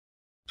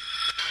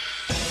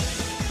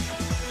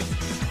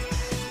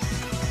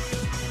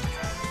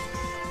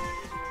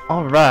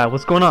All right,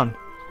 what's going on?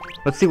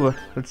 Let's see what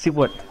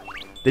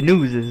the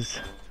news is.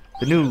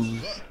 The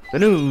news. The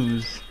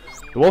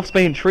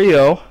Wolfsbane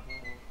trio.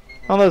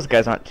 Oh, those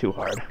guys aren't too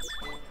hard.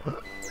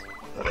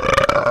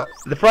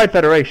 The Fried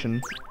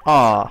Federation.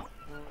 Ah.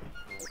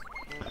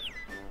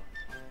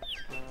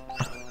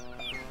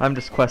 I'm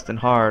just questing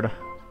hard.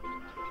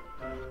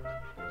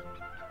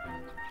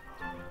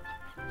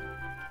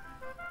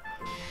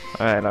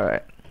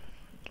 Alright.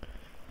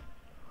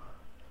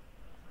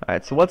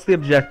 Alright, so what's the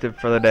objective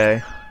for the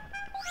day?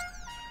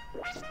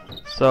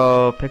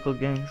 So, Pickle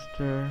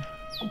Gangster.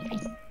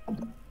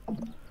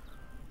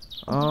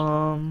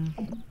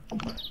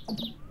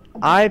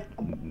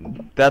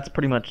 That's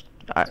pretty much,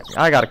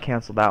 I gotta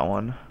cancel that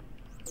one.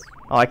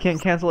 Oh, I can't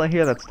cancel it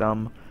here? That's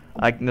dumb.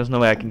 There's no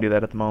way I can do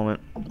that at the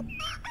moment.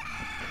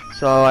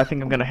 So, I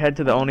think I'm gonna head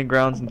to the Oni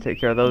grounds and take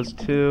care of those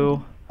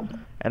two.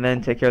 And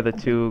then take care of the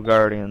two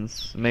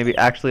guardians. Maybe,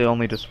 actually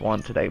only just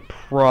one today.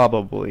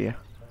 Probably.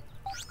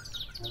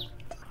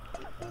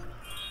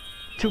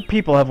 2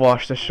 people have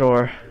washed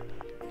ashore.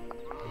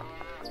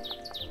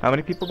 How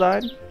many people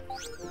died?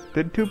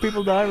 Did 2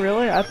 people die,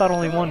 really? I thought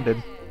only 1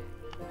 did.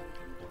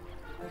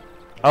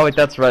 Oh wait,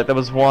 that's right. There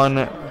was one.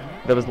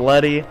 There was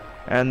Letty,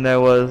 and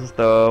there was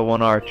the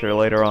one archer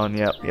later on.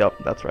 Yep,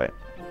 that's right.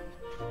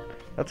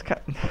 That's kind.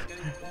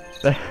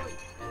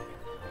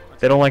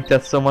 They don't like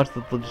death so much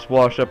that they'll just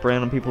wash up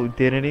random people who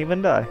didn't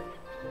even die.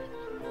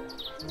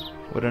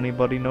 Would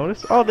anybody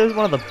notice? Oh, there's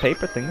one of the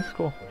paper things.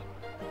 Cool.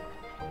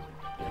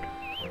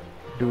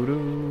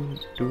 Doo-doo,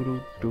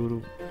 doo-doo,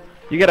 doo-doo.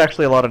 You get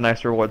actually a lot of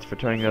nice rewards for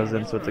turning those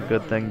in, so it's a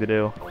good thing to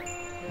do.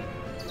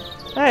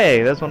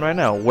 Hey, there's one right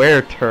now.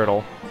 Were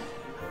turtle.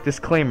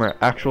 Disclaimer,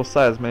 actual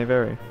size may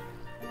vary.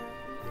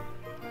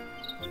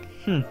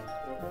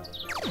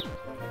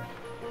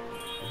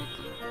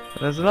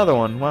 There's another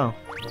one, wow.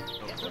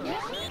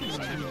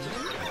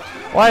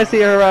 Why is he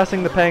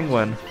harassing the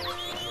penguin?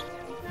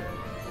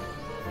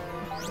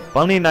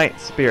 Bunny Knight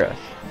Spirit.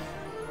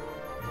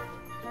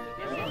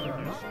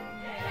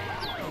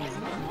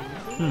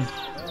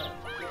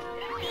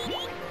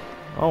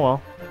 Oh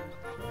well.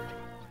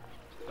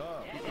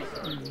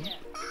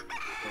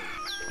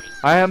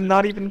 I am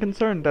not even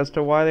concerned as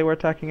to why they were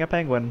attacking a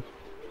penguin.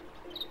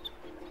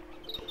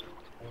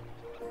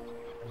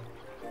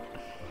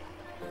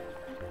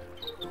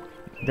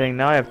 Dang,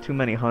 now I have too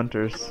many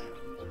hunters.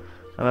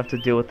 I'll have to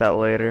deal with that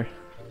later.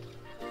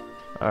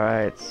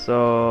 Alright,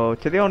 so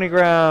to the Oni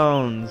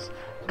grounds!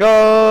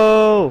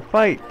 Go!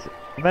 Fight!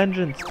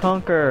 Vengeance!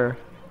 Conquer!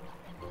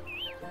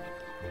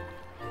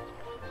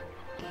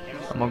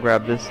 I'm gonna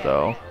grab this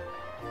though.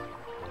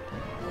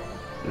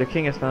 The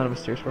king has found a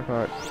mysterious work of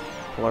art.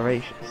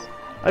 Floracious.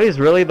 Are these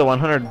really the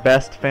 100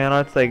 best fan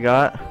arts they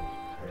got?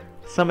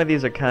 Some of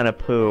these are kind of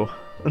poo.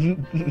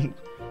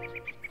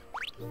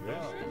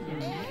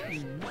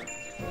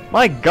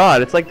 My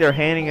god, it's like they're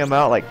handing them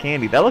out like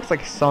candy. That looks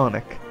like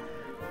Sonic.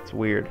 It's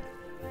weird.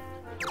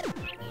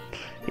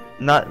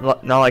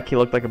 Not like he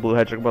looked like a blue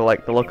hedgehog, but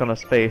like the look on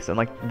his face and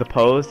like the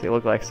pose, he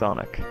looked like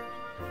Sonic.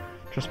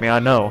 Trust me, I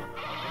know.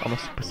 I'm a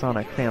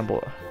supersonic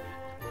fanboy.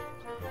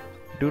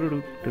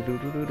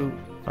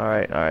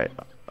 Alright.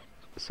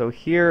 So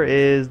here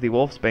is the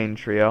Wolfsbane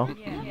trio.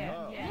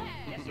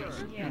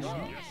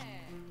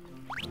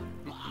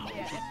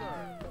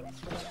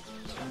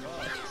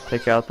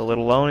 Take out the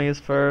little Lonies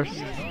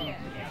first.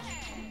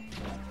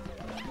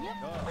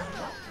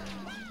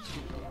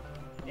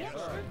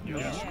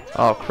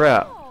 Oh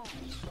crap.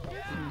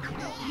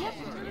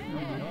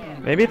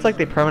 Maybe it's like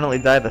they permanently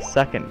die the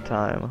second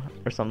time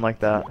or something like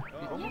that.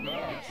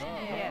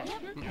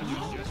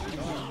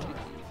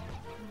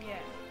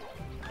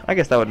 I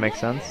guess that would make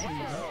sense.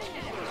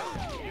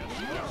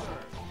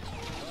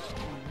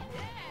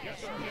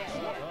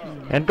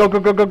 And go!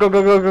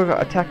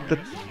 Attack the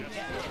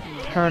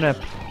turnip.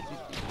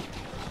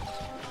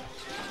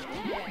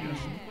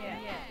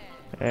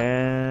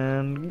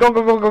 And go!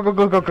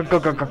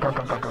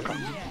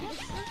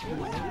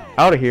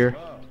 Out of here.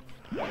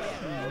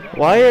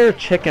 Why are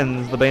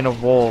chickens the bane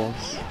of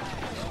wolves?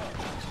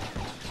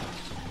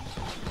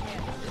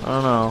 I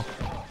don't know.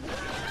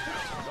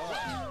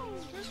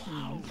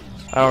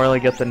 I don't really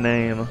get the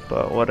name,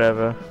 but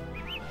whatever.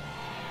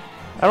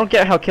 I don't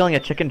get how killing a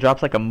chicken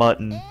drops like a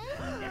mutton.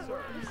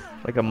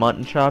 Like a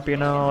mutton chop, you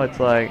know? It's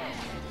like...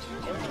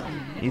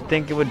 You'd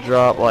think it would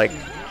drop like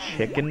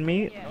chicken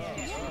meat?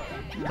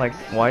 Like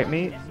white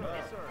meat?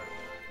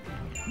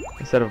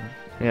 Instead of...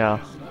 yeah.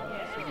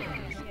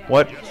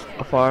 What?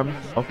 A farm?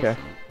 Okay.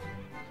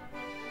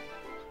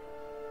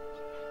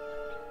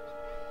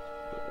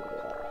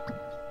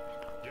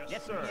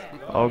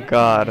 Oh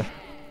god.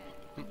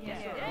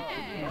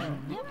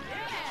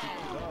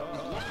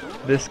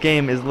 This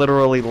game is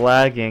literally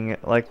lagging,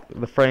 like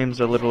the frames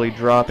are literally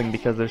dropping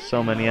because there's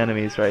so many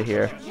enemies right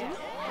here.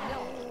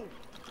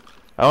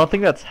 I don't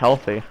think that's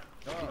healthy.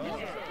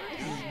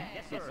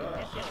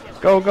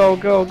 Go!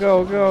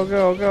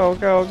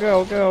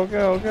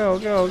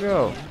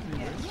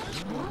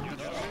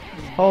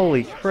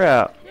 Holy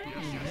crap.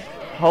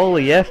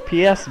 Holy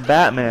FPS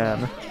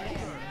Batman.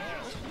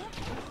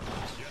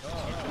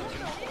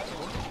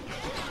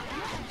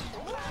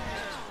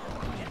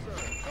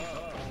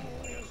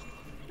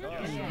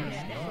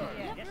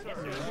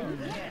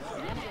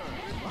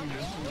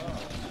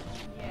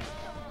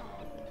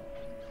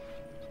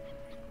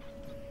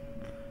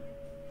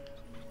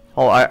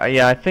 Oh,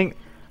 yeah, I think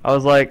I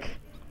was like,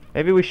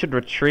 maybe we should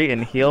retreat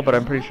and heal, but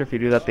I'm pretty sure if you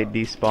do that, they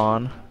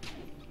despawn.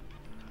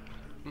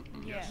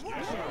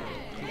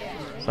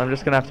 So I'm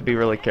just gonna have to be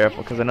really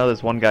careful because I know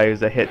there's one guy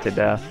who's a hit to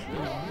death.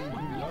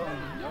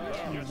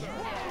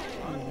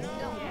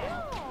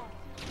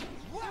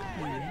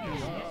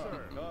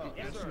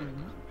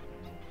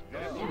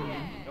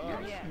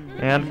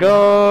 And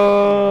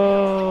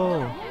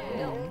go!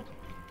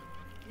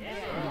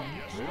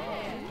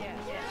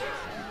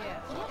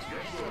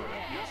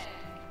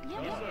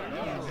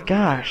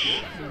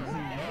 Gosh.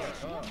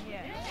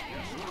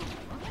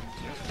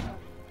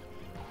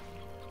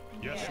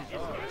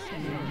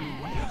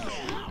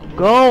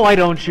 Go, why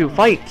don't you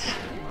fight?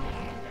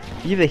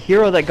 You're the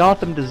hero that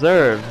Gotham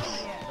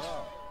deserves.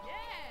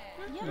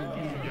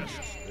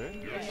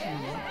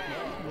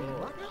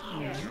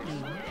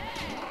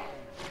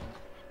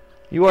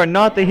 You are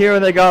not the hero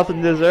that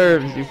Gotham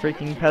deserves, you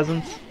freaking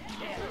peasants.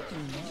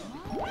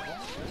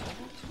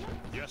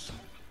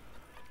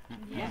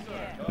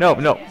 No,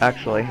 no,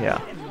 actually,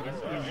 yeah.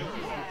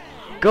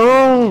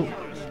 Go!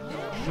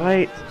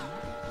 Fight!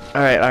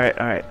 Alright, alright,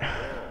 alright.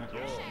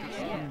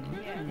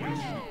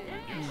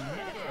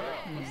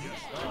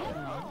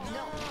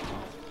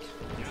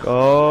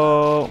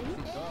 Go!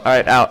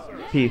 Alright, out.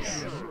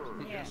 Peace.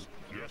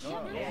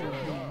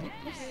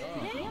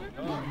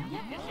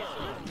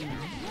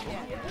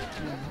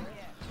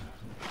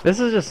 This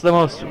is just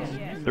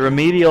the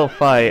remedial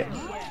fight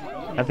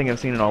I think I've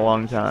seen in a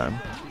long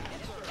time.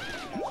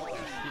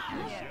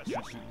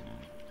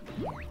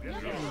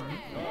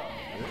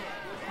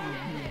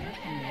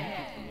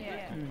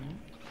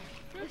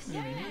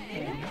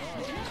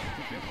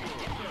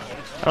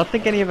 I don't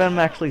think any of them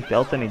actually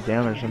dealt any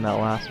damage in that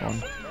last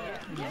one.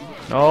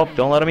 Nope,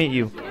 don't let him eat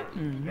you.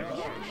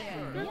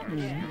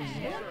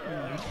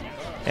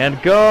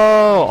 And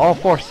go! All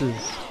forces!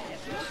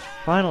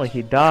 Finally,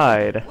 he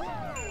died.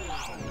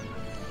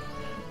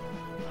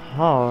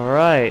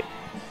 Alright.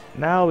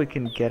 Now we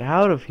can get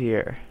out of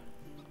here.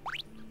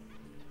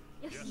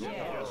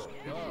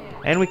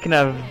 And we can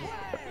have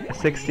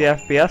 60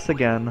 FPS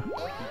again.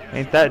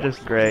 Ain't that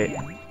just great?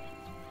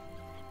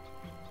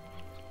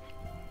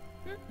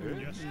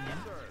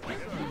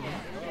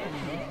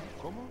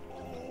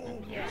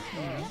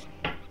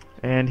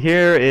 And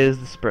here is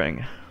the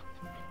spring.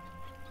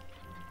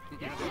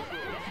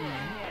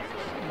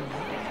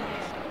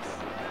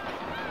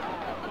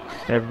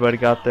 Everybody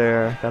got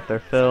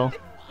their fill.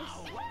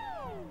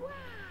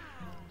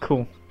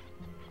 Cool.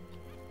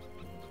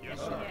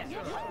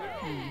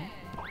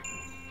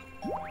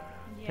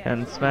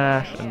 And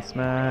smash, and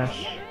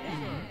smash,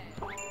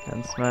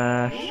 and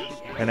smash,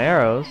 and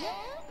arrows.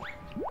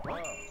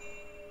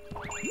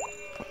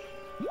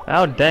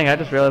 Oh dang, I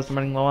just realized I'm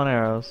running low on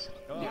arrows.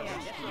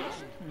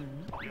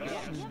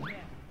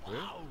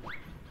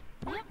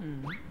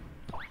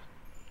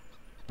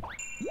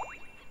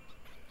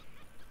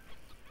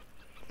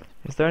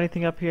 Is there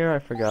anything up here? I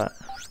forgot.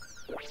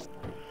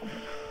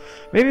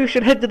 Maybe we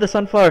should head to the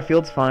sunflower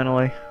fields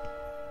finally.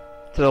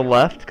 To the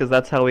left, because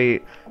that's how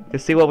we... To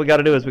see what we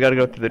gotta do is we gotta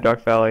go through the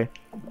Dark Valley.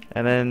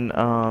 And then,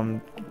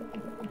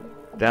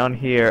 down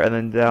here, and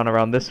then down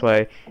around this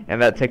way.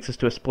 And that takes us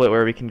to a split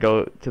where we can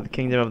go to the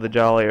Kingdom of the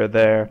Jolly or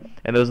there.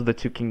 And those are the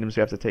two kingdoms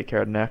we have to take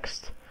care of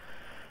next.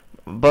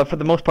 But for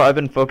the most part, I've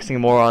been focusing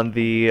more on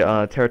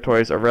the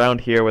territories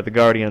around here where the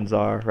Guardians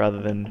are, rather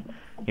than,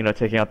 you know,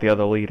 taking out the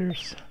other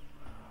leaders.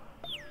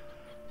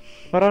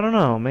 But I don't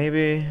know,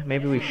 maybe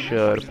we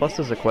should. Plus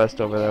there's a quest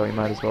over there we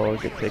might as well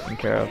get taken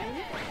care of.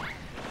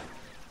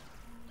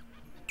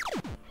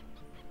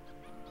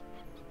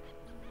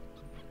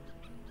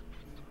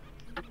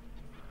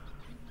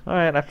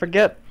 Alright, I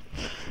forget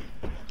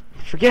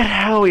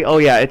how we... Oh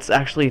yeah, it's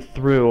actually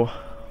through.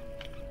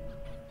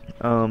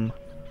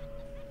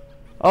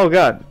 Oh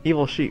god,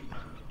 evil sheep.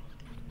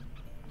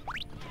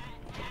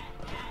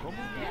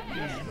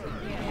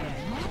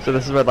 So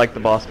this is where like the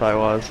boss fight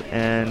was,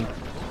 and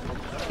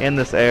in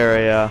this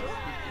area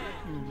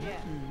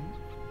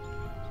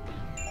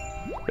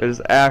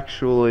there's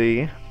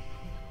actually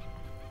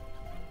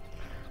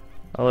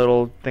a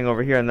little thing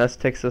over here, and this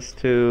takes us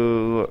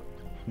to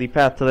the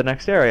path to the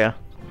next area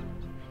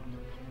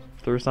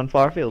through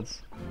sunflower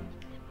fields.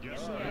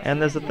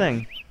 And there's a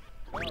thing.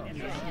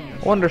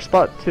 Wonder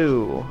spot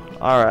 2.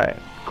 Alright,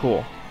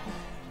 cool.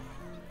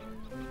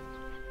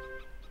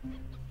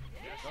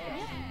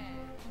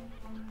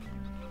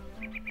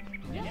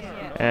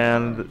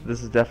 And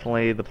this is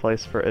definitely the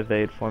place for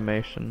evade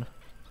formation.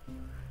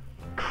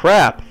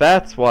 Crap!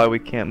 That's why we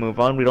can't move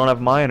on. We don't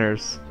have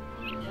miners.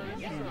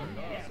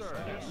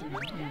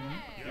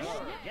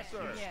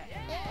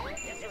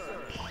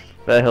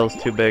 That hill's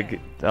too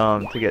big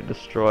to get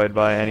destroyed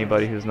by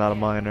anybody who's not a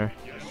miner.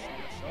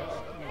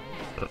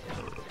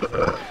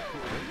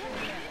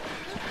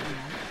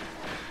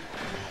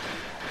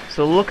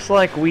 So looks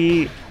like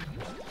we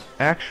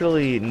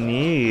actually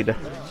need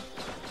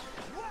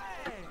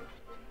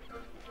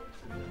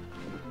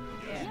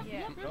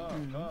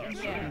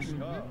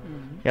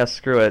Yeah,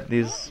 screw it.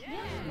 These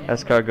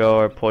escargot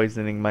are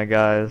poisoning my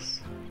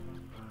guys.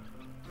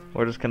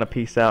 We're just gonna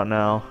peace out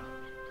now.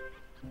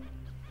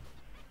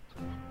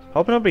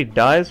 Hope nobody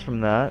dies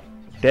from that.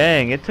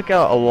 Dang, it took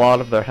out a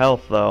lot of their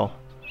health though.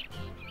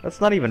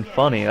 That's not even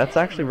funny. That's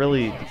actually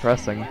really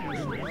depressing.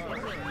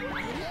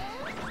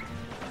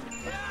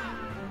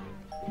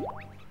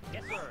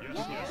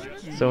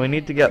 So we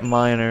need to get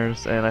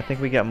miners, and I think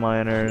we get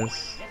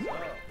miners.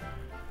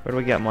 Where do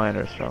we get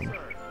miners from?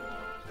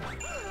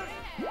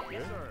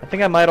 I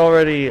think I might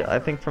already. I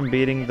think from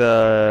beating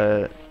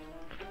the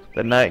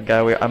night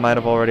guy, I might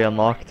have already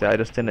unlocked it. I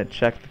just didn't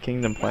check the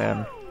kingdom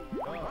plan.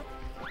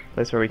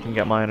 Place where we can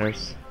get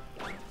miners.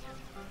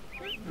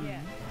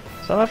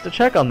 So I'll have to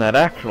check on that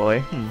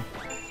actually.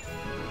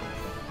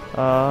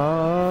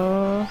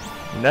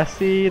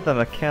 Nessie the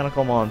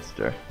mechanical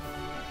monster.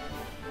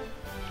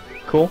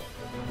 Cool.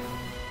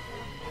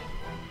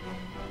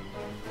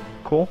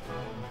 Cool.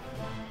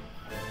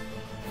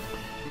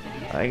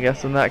 I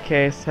guess in that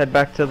case, head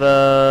back to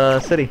the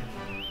city.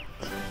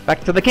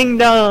 Back to the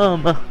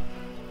kingdom!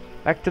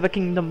 Back to the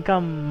kingdom,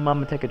 come! I'm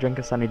gonna take a drink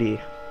of Sunny D.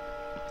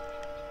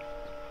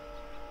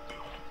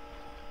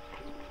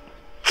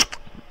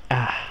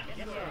 Ah,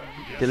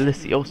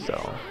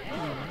 delicioso.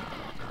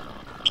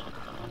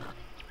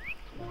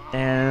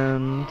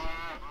 And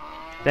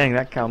dang,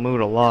 that cow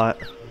moved a lot.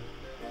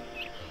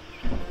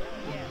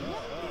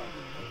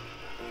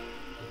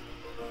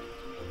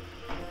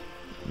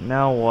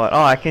 Now what?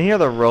 Oh, I can hear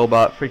the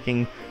robot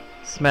freaking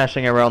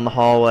smashing around the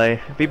hallway.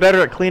 Be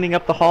better at cleaning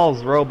up the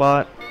halls,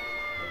 robot.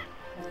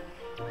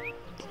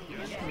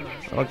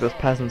 Oh, look, those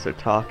peasants are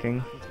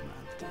talking.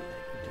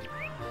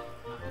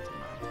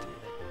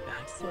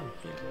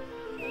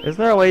 Is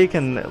there a way you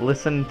can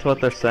listen to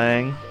what they're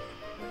saying?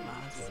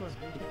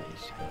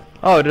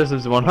 Oh, it just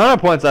is 100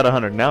 points out of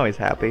 100. Now he's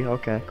happy.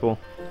 Okay, cool.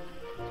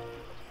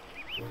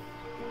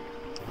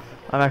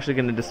 I'm actually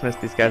going to dismiss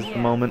these guys at the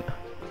moment.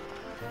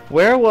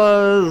 Where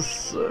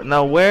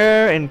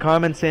in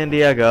Carmen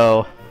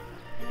Sandiego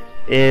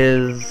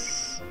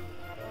is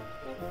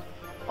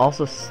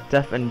also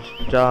Steph and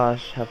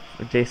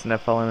Jason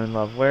have fallen in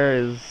love? Where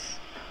is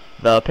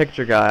the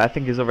picture guy? I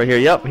think he's over here.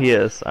 Yep, he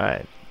is.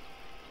 Alright.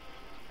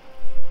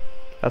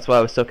 That's why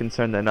I was so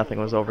concerned that nothing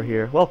was over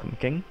here. Welcome,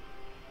 King.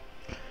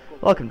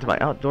 Welcome to my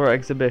outdoor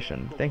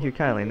exhibition. Thank you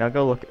kindly. Now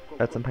go look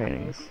at some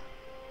paintings.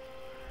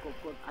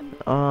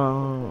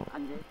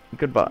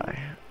 Goodbye.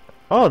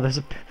 Oh, there's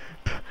a...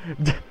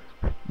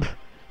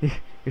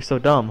 You're so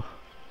dumb.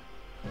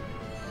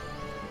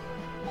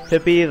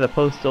 Pippi the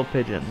postal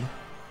pigeon.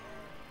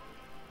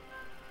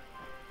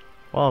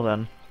 Well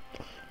then.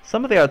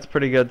 Some of the art's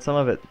pretty good, some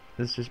of it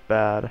is just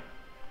bad.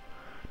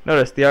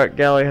 Notice the art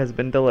gallery has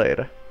been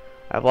delayed.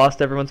 I've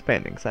lost everyone's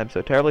paintings. I'm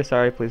so terribly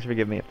sorry, please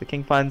forgive me. If the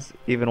king finds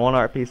even one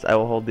art piece, I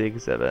will hold the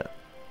exhibit.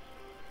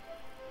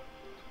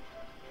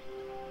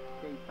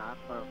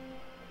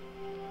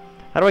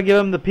 How do I give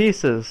him the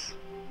pieces?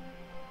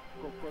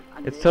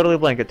 It's totally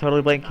blank, a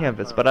totally blank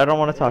canvas, but I don't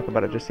want to talk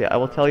about it just yet. I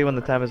will tell you when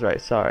the time is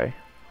right, sorry.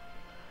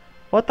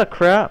 What the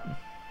crap?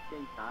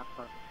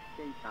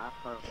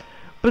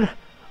 But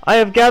I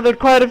have gathered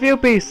quite a few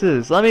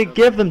pieces! Let me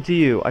give them to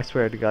you! I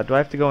swear to God, do I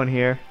have to go in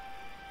here?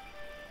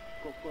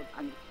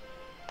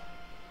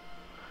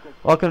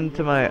 Welcome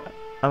to my...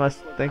 I must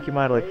thank you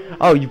mightily.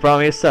 Oh, you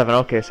brought me a 7.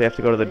 Okay, so you have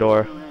to go to the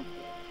door.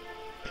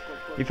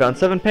 You found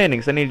 7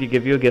 paintings. I need to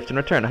give you a gift in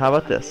return. How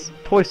about this?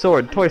 Toy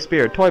sword, toy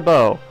spear, toy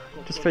bow.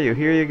 Just for you.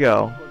 Here you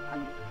go.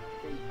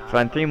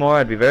 Find 3 more.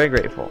 I'd be very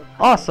grateful.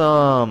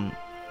 Awesome!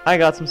 I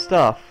got some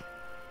stuff.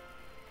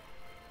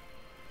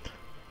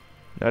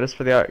 Notice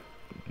for the art.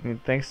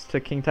 Thanks to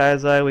King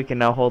Tizye, we can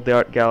now hold the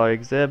art gallery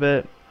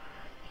exhibit.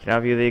 You can now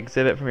view the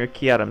exhibit from your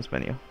key items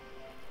menu.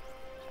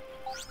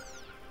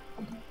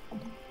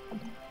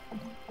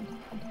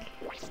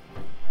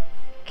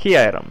 Key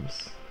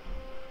items.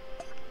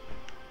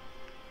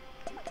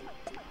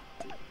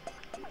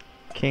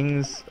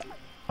 King's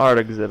art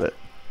exhibit.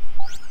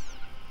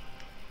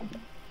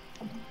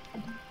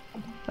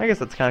 I guess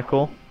that's kind of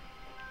cool.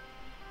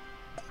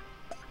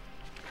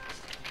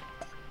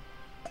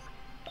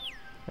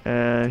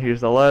 And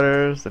here's the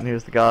letters, and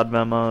here's the god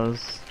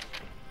memos.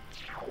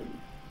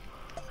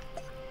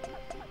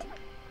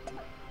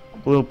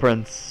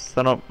 Blueprints.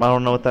 I don't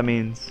know what that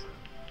means.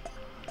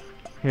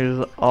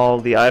 Here's all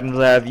the items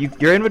I have.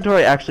 Your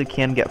inventory actually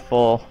can get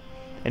full,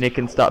 and you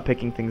can stop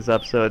picking things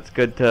up, so it's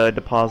good to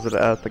deposit it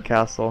at the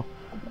castle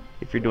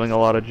if you're doing a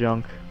lot of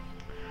junk.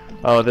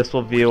 Oh, this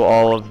will view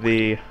all of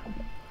the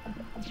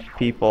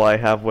people I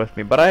have with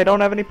me, but I don't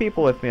have any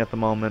people with me at the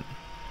moment.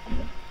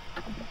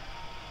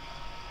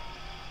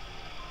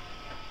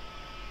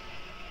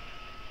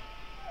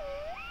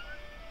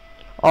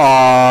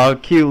 Aw,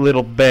 cute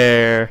little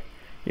bear.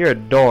 You're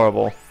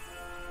adorable.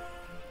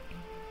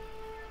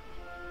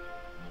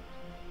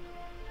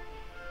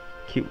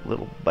 Cute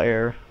little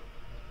bear.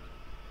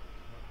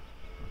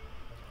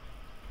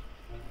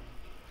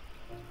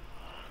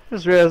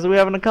 Just realized we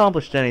haven't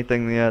accomplished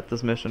anything yet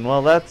this mission.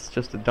 Well, that's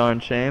just a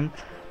darn shame.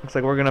 Looks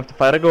like we're gonna have to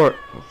fight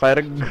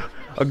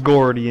A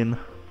Gordian.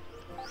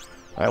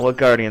 Alright, what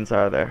guardians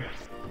are there?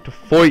 To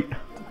fight.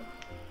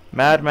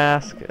 Mad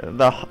Mask.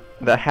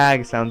 The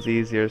hag sounds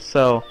easier,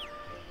 so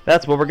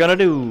that's what we're gonna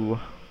do.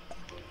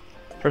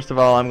 First of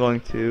all, I'm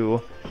going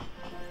to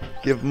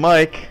give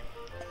Mike.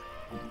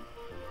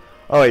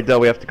 Oh wait, duh,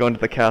 we have to go into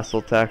the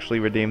castle to actually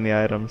redeem the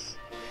items.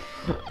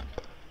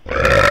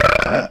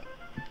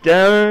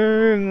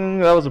 Dang,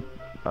 that was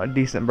a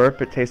decent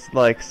burp. It tasted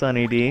like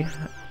Sunny D.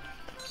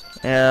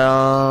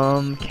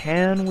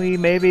 Can we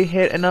maybe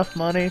hit enough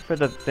money for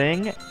the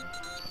thing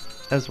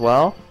as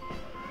well?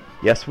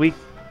 Yes, we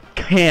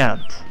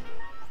can't.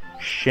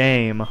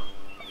 Shame.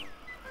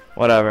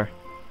 Whatever.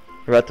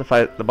 We're about to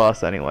fight the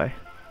boss anyway.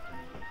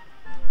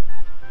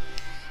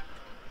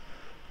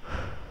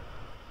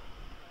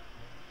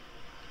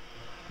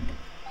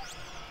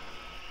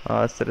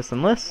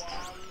 Citizen list.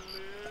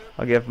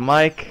 I'll give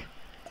Mike.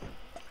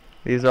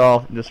 These are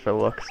all just for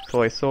looks.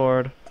 Toy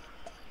sword.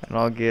 And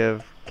I'll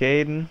give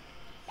Caden.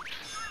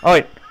 Oh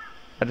wait,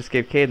 I just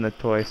gave Caden the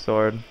toy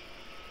sword.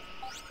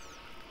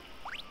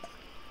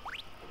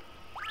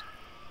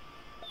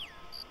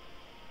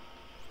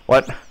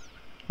 What?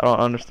 I don't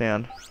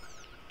understand.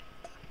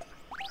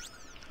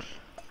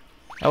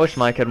 I wish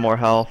Mike had more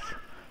health.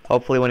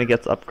 Hopefully when he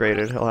gets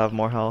upgraded he'll have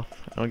more health.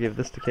 I'll give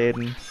this to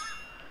Caden.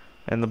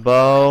 And the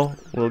bow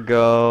will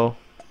go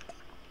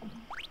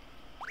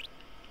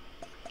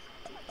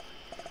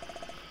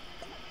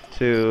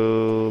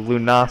to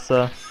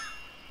Lunasa.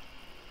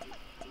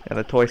 And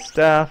the toy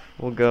staff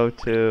will go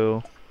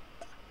to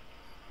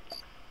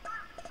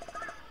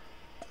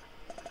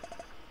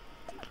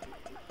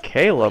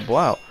Caleb.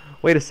 Wow.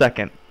 Wait a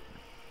second.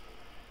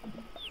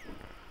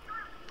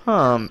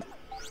 I'm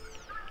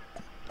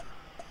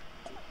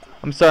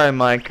sorry,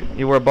 Mike.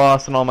 You were a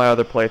boss in all my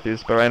other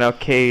playthroughs, but right now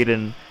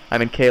Caleb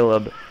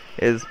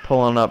is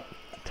pulling up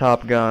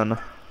Top Gun.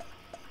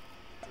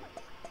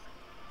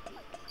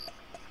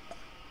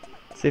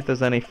 See if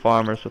there's any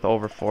farmers with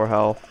over 4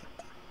 health.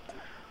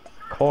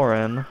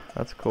 Corin,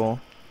 that's cool.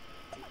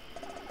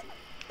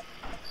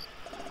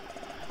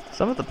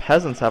 Some of the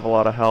peasants have a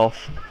lot of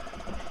health.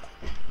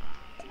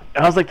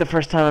 That was like the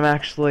first time I'm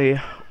actually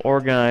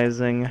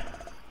organizing.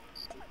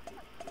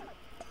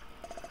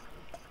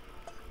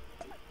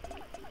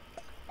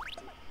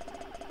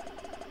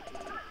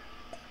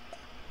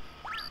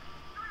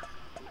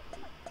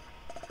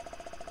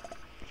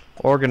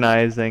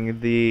 Organizing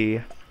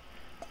the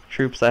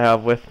troops I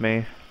have with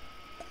me.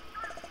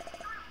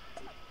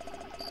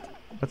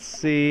 Let's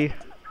see.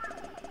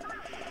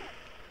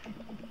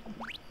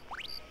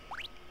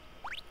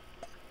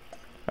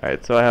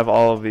 Alright, so I have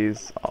all of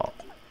these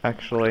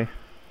actually.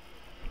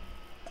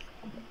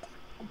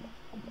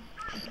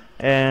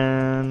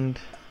 And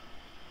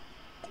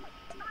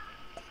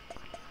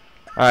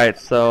alright,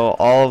 so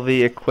all of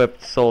the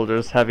equipped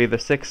soldiers have either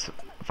 6,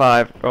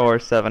 5, or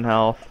 7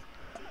 health.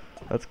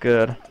 That's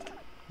good.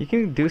 You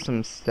can do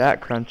some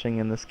stat crunching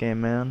in this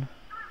game, man.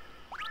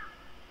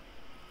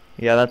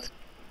 Yeah, that's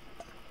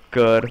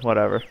good.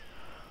 Whatever.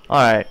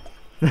 Alright.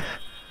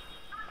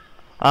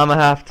 I'm gonna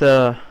have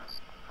to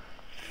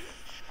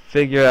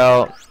figure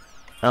out,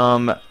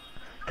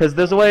 because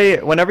there's a way,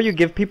 whenever you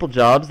give people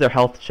jobs, their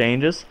health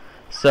changes.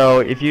 So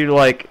if you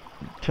like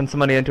turn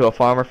somebody into a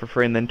farmer for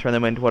free and then turn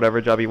them into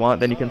whatever job you want,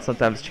 then you can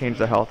sometimes change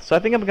their health. So I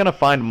think I'm gonna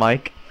find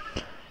Mike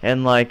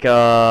and like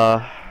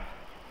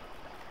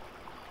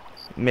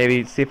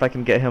maybe see if I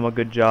can get him a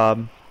good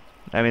job.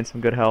 I mean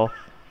some good health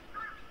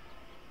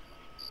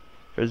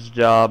for his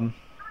job.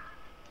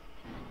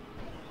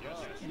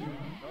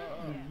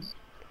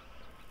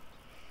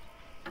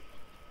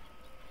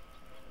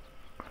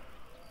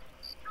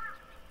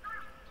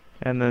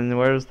 And then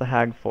where's the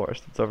hag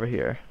forest? It's over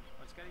here.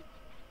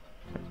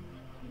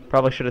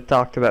 Probably should have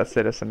talked to that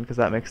citizen because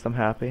that makes them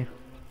happy.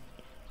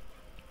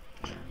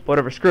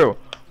 Whatever, screw.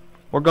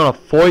 We're gonna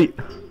fight.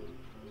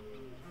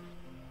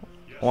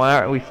 Why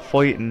aren't we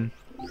fighting?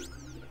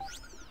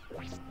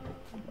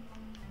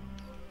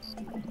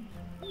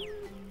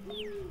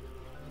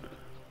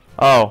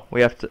 Oh,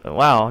 we have to.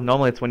 Wow,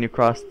 normally it's when you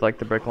cross like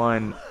the brick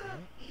line.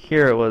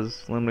 Here it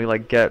was when we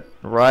like get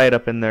right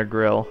up in their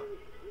grill.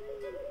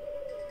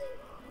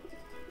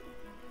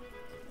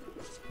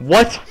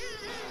 What?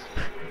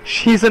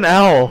 She's an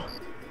owl.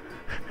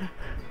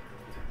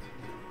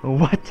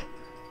 What?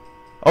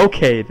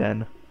 Okay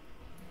then.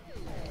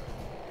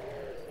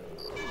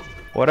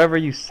 Whatever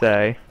you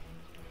say.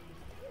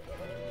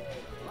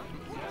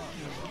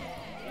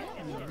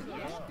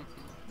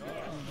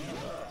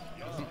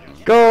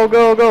 Go,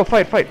 go, go!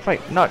 Fight, fight,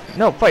 fight! Not,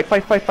 no, fight,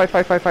 fight, fight, fight,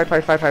 fight, fight, fight,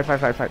 fight, fight, fight, fight,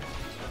 fight, fight.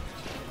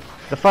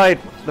 The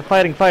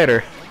fighting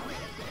fighter.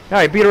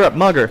 Alright, beat her up,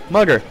 mug her,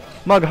 mug her,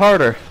 mug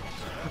harder.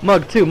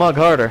 Mug 2, mug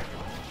harder.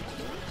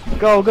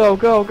 Go, go,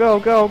 go, go,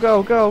 go,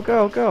 go, go,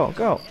 go, go,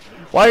 go.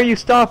 Why are you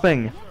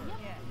stopping?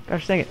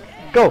 Gosh dang it.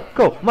 Go,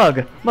 go,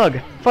 mug, mug,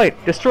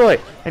 fight, destroy,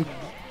 and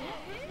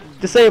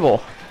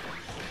disable.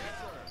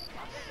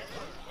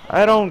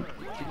 I don't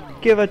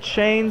give a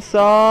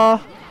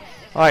chainsaw.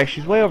 Alright,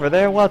 she's way over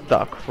there. What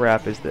the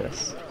crap is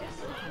this?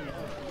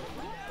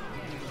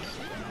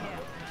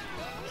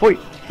 Fight!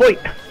 Fight!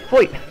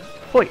 Fight!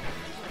 Fight!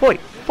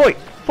 Fight! Fight!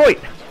 Fight!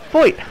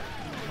 Fight!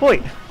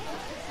 Fight!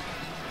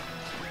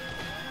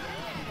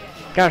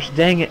 Gosh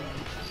dang it.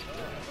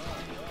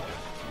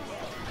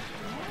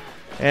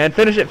 And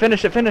finish it,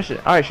 finish it, finish it.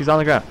 Alright, she's on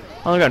the ground.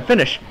 On the ground.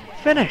 Finish!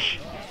 Finish!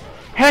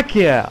 Heck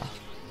yeah!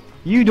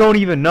 You don't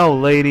even know,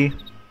 lady.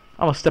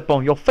 I'm gonna step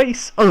on your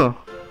face.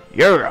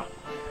 Yeah!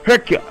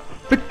 Heck yeah!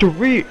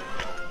 Victory!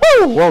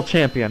 Woo! World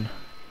champion.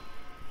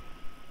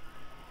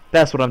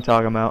 That's what I'm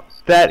talking about.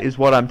 That is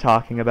what I'm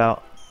talking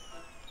about.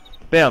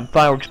 Bam!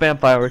 Fireworks, bam,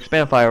 fireworks,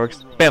 bam,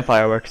 fireworks, bam,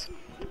 fireworks,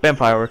 bam,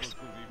 fireworks,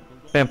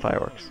 bam,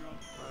 fireworks.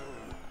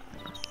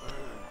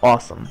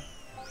 Awesome.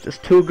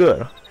 Just too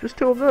good. Just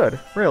too good.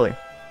 Really.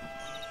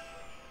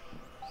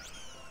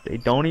 They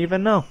don't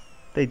even know.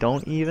 They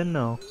don't even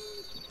know.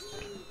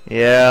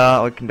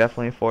 Yeah, we can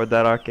definitely afford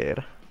that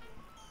arcade.